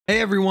Hey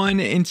everyone,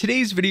 in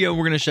today's video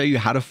we're going to show you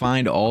how to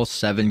find all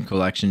 7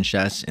 collection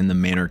chests in the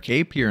Manor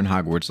Cape here in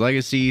Hogwarts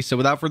Legacy. So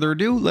without further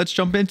ado, let's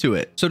jump into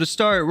it. So to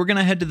start, we're going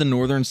to head to the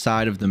northern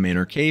side of the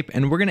Manor Cape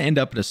and we're going to end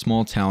up at a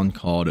small town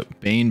called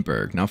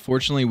Baneburg. Now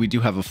fortunately we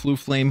do have a flue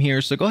flame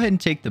here, so go ahead and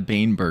take the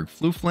Baneburg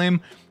flue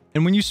flame.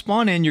 And when you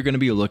spawn in, you're going to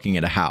be looking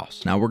at a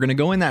house. Now we're going to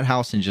go in that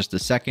house in just a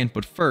second,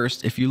 but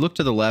first, if you look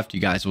to the left, you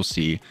guys will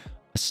see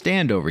a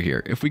stand over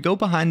here. If we go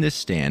behind this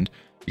stand,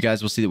 you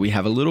guys will see that we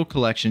have a little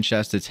collection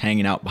chest that's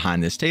hanging out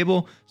behind this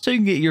table, so you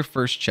can get your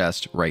first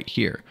chest right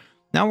here.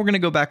 Now we're going to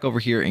go back over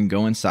here and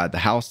go inside the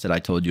house that I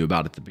told you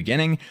about at the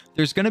beginning.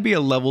 There's going to be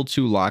a level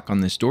 2 lock on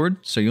this door,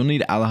 so you'll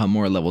need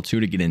Alahamora level 2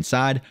 to get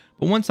inside.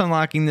 But once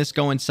unlocking this,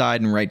 go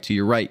inside and right to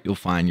your right, you'll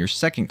find your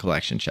second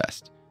collection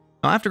chest.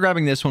 Now after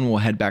grabbing this one, we'll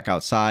head back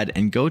outside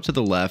and go to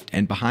the left,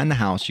 and behind the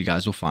house, you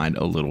guys will find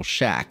a little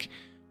shack.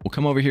 We'll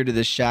come over here to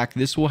this shack.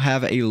 This will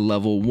have a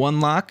level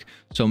 1 lock,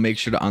 so make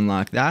sure to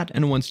unlock that.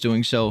 And once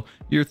doing so,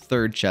 your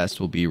third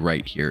chest will be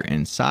right here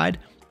inside.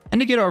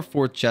 And to get our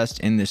fourth chest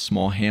in this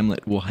small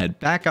hamlet, we'll head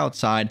back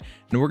outside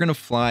and we're going to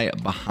fly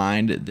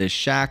behind this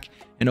shack.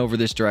 And over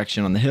this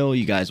direction on the hill,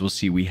 you guys will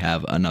see we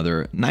have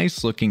another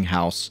nice looking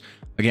house.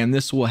 Again,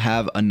 this will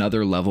have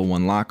another level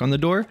 1 lock on the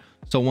door.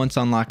 So once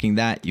unlocking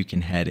that, you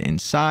can head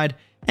inside.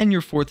 And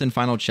your fourth and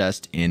final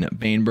chest in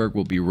Baneburg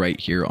will be right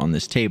here on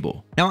this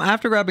table. Now,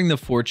 after grabbing the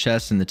 4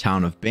 chests in the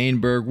town of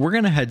Baneburg, we're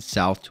going to head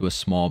south to a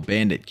small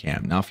bandit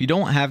camp. Now, if you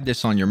don't have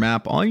this on your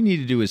map, all you need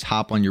to do is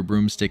hop on your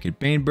broomstick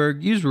at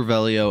Baneburg, use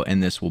Revelio,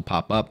 and this will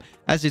pop up.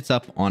 As it's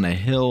up on a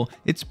hill,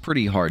 it's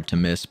pretty hard to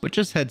miss, but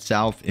just head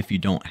south if you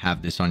don't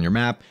have this on your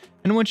map.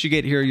 And once you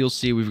get here, you'll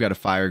see we've got a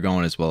fire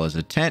going as well as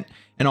a tent.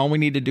 And all we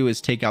need to do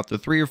is take out the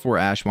 3 or 4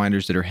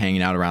 ashwinders that are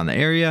hanging out around the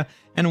area.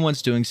 And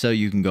once doing so,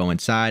 you can go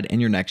inside and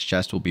your next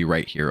chest will be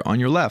right here on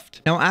your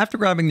left. Now, after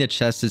grabbing the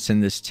chest that's in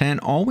this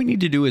tent, all we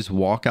need to do is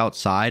walk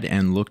outside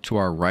and look to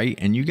our right.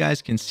 And you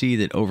guys can see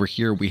that over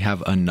here, we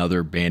have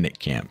another bandit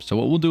camp. So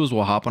what we'll do is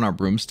we'll hop on our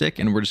broomstick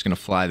and we're just going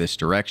to fly this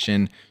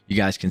direction. You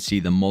guys can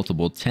see the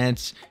multiple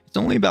tents. It's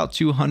only about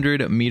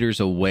 200 meters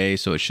away,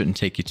 so it shouldn't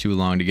take you too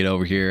long to get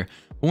over here.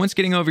 But once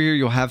getting over here,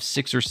 you'll have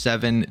 6 or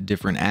 7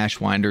 different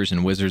ashwinders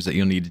and wizards that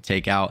you'll need to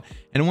take out.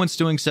 And once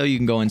doing so, you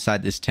can go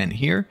inside this tent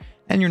here.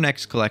 And your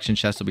next collection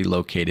chest will be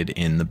located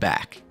in the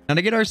back. Now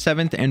to get our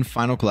 7th and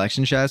final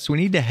collection chest, we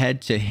need to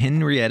head to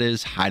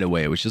Henrietta's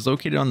Hideaway, which is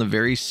located on the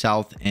very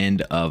south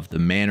end of the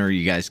manor.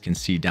 You guys can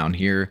see down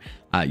here,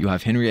 you'll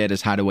have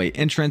Henrietta's Hideaway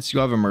entrance,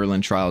 you'll have a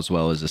Merlin trial as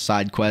well as a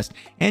side quest,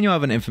 and you'll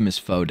have an infamous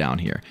foe down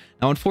here.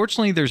 Now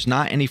unfortunately, there's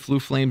not any flue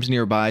flames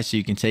nearby, so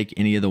you can take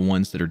any of the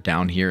ones that are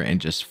down here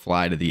and just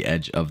fly to the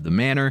edge of the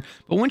manor.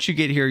 But once you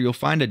get here, you'll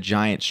find a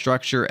giant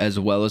structure as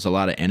well as a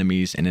lot of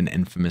enemies and an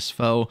infamous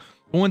foe.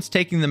 Once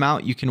taking them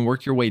out, you can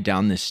work your way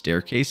down this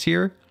staircase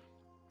here.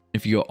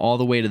 If you go all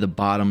the way to the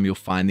bottom, you'll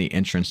find the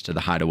entrance to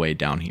the hideaway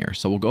down here.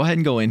 So we'll go ahead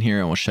and go in here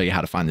and we'll show you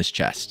how to find this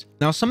chest.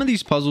 Now, some of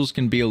these puzzles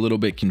can be a little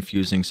bit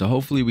confusing, so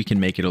hopefully we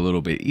can make it a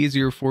little bit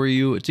easier for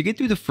you. To get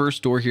through the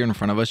first door here in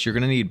front of us, you're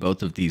going to need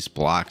both of these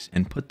blocks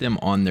and put them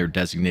on their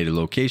designated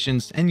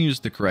locations and use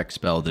the correct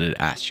spell that it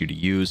asks you to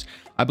use.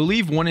 I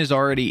believe one is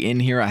already in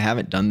here. I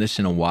haven't done this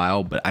in a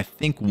while, but I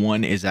think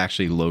one is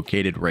actually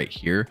located right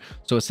here.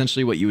 So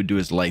essentially what you would do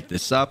is light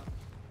this up.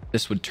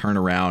 This would turn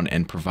around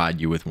and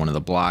provide you with one of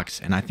the blocks.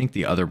 And I think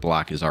the other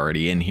block is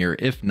already in here.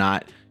 If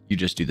not, you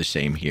just do the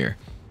same here.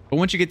 But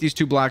once you get these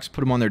 2 blocks,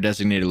 put them on their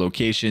designated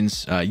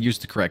locations, use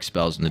the correct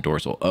spells and the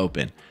doors will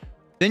open.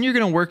 Then you're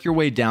going to work your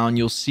way down.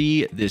 You'll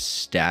see this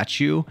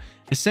statue.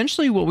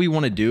 Essentially what we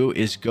want to do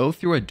is go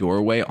through a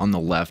doorway on the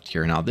left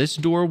here. Now this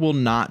door will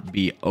not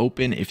be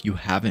open if you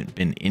haven't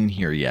been in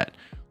here yet.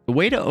 The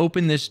way to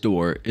open this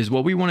door is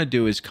what we want to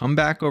do is come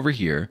back over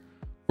here.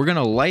 We're going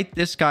to light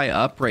this guy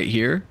up right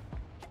here.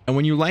 And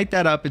when you light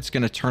that up, it's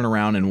going to turn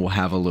around and we'll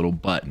have a little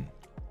button.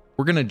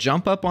 We're going to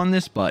jump up on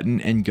this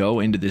button and go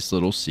into this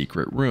little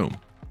secret room.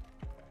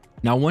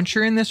 Now, once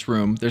you're in this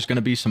room, there's going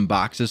to be some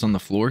boxes on the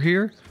floor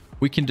here.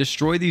 We can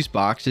destroy these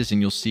boxes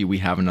and you'll see we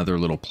have another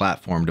little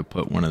platform to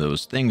put one of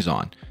those things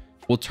on.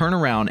 We'll turn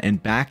around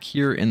and back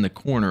here in the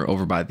corner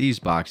over by these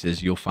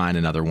boxes, you'll find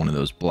another one of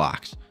those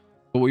blocks.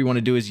 What we want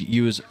to do is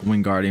use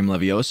Wingardium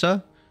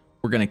Leviosa.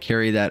 We're going to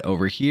carry that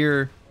over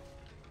here.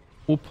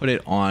 We'll put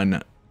it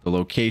on the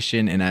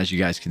location, and as you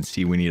guys can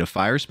see, we need a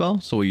fire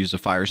spell, so we'll use a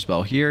fire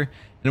spell here.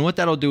 And what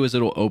that'll do is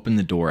it'll open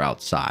the door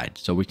outside,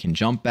 so we can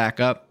jump back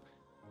up,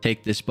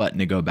 take this button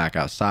to go back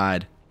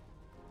outside,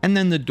 and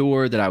then the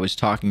door that I was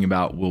talking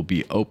about will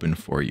be open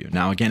for you.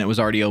 Now again, it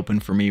was already open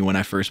for me when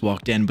I first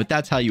walked in, but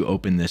that's how you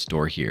open this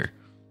door here.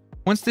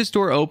 Once this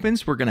door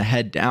opens, we're going to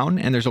head down,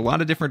 and there's a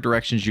lot of different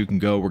directions you can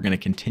go. We're going to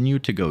continue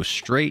to go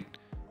straight,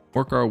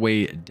 work our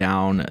way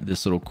down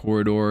this little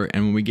corridor,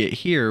 and when we get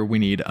here, we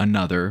need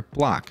another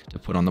block to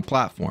put on the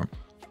platform.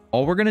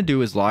 All we're going to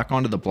do is lock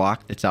onto the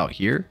block that's out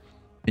here,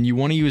 and you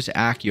want to use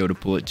Accio to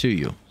pull it to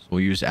you. So we'll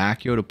use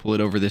Accio to pull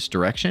it over this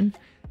direction,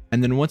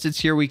 and then once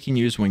it's here, we can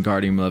use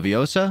Wingardium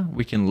Leviosa.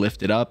 We can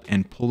lift it up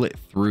and pull it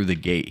through the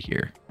gate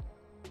here.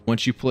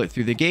 Once you pull it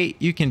through the gate,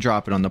 you can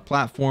drop it on the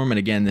platform. And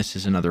again, this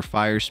is another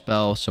fire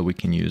spell, so we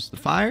can use the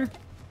fire.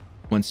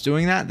 Once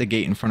doing that, the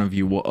gate in front of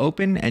you will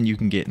open and you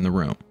can get in the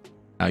room.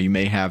 Now you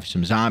may have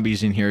some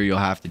zombies in here you'll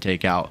have to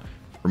take out.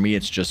 For me,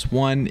 it's just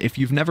one. If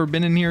you've never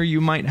been in here,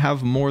 you might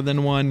have more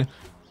than one.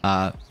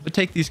 But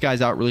take these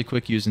guys out really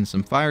quick using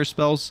some fire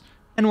spells.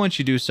 And once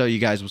you do so, you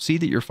guys will see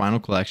that your final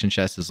collection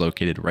chest is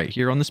located right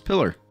here on this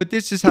pillar. But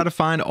this is how to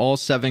find all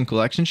 7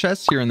 collection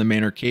chests here in the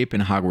Manor Cape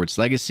in Hogwarts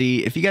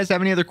Legacy. If you guys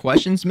have any other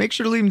questions, make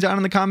sure to leave them down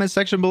in the comment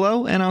section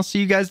below, and I'll see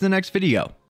you guys in the next video.